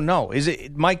thing I don't know. Is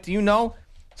it, Mike? Do you know?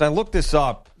 So I looked this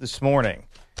up this morning,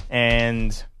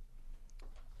 and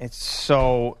it's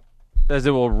so. Says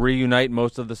it will reunite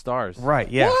most of the stars. Right.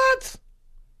 Yeah. What?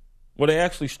 Were they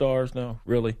actually stars now?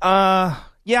 Really?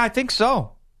 Yeah, I think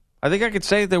so. I think I could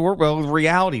say they were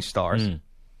reality stars.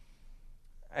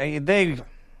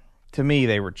 To me,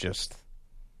 they were just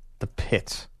the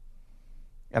pits,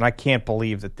 and I can't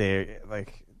believe that they're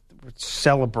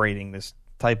celebrating this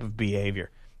type of behavior.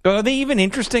 But are they even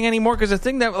interesting anymore? Because the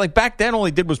thing that back then all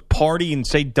they did was party and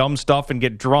say dumb stuff and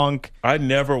get drunk. I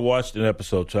never watched an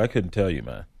episode, so I couldn't tell you,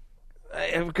 man.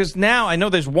 Because now I know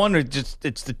there's one. It's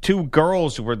the two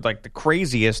girls who were the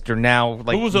craziest are now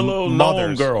who was a little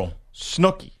mothers. known girl?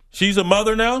 Snooki. She's a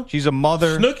mother now. She's a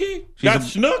mother. Snooki got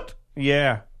snooked.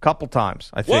 Yeah, a couple times.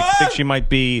 I think she might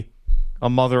be a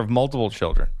mother of multiple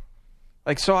children.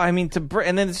 So I mean, and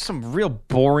then there's some real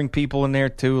boring people in there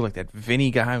too, like that Vinny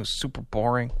guy who's super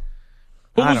boring.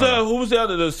 Who was the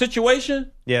other? The Situation?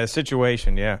 Yeah, the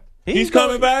Situation. Yeah, he's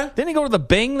coming back. Didn't he go to the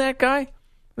Bing? That guy? I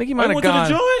think he might have gone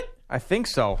to the joint. I think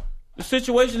so. The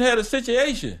Situation had a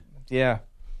situation. Yeah.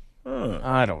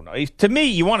 I don't know. To me,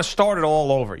 you want to start it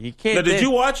all over. You can't. Now, did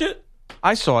you watch it?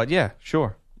 I saw it. Yeah,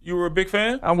 sure. You were a big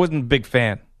fan? I wasn't a big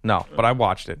fan. No, but I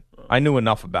watched it. I knew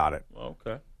enough about it.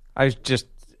 Okay. I was just.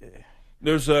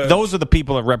 Those are the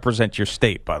people that represent your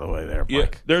state, by the way. There, Mike. Yeah,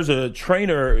 there's a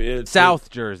trainer in South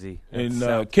Jersey in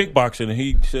kickboxing, and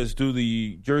he says do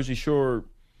the Jersey Shore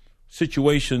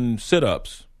Situation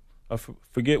sit-ups. I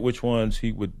forget which ones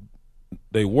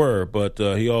they were, but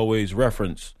he always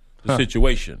referenced the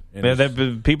situation.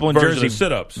 And people in Jersey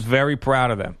sit-ups. Very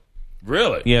proud of them.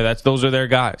 Really? Yeah, those are their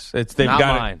guys. They've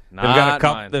got mine.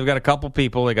 They've got a couple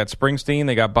people. They got Springsteen,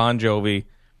 they got Bon Jovi,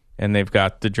 and they've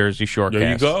got the Jersey Shore cast.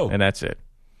 There you go. And that's it.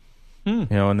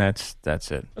 And that's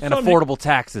it. And affordable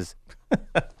taxes.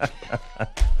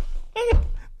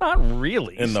 Not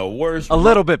really. And the worst. A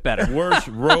little bit better. Worst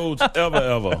roads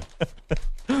ever.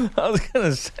 I was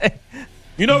gonna say.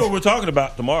 You know what we're talking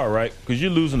about tomorrow, right? Because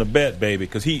you're losing a bet, baby.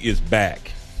 Because he is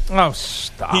back. Oh,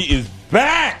 stop! He is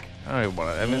back. I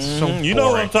mean, it's so you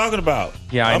know what I'm talking about.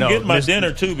 Yeah, I know. I'm getting my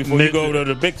dinner too before you go over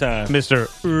to the big time, Mr.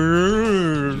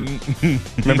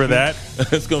 Remember that?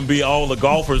 It's going to be all the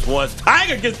golfers once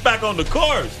Tiger gets back on the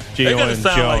course. They're going to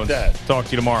sound Jones. like that. Talk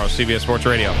to you tomorrow, CBS Sports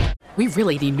Radio. We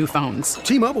really need new phones.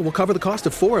 T-Mobile will cover the cost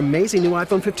of 4 amazing new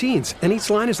iPhone 15s, and each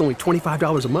line is only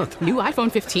 $25 a month. New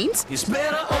iPhone 15s? It's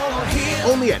better over here.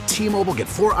 Only at T-Mobile, get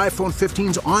 4 iPhone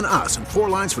 15s on us and 4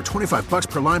 lines for $25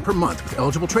 per line per month with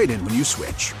eligible trade-in when you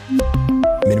switch.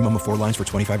 Minimum of 4 lines for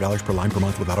 $25 per line per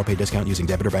month with autopay discount using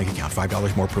debit or bank account.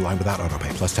 $5 more per line without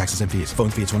autopay, plus taxes and fees. Phone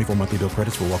fee at 24 monthly bill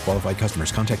credits for well-qualified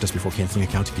customers. Contact us before canceling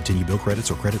account to continue bill credits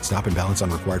or credit stop and balance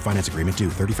on required finance agreement due.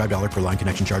 $35 per line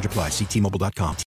connection charge applies. See T-Mobile.com.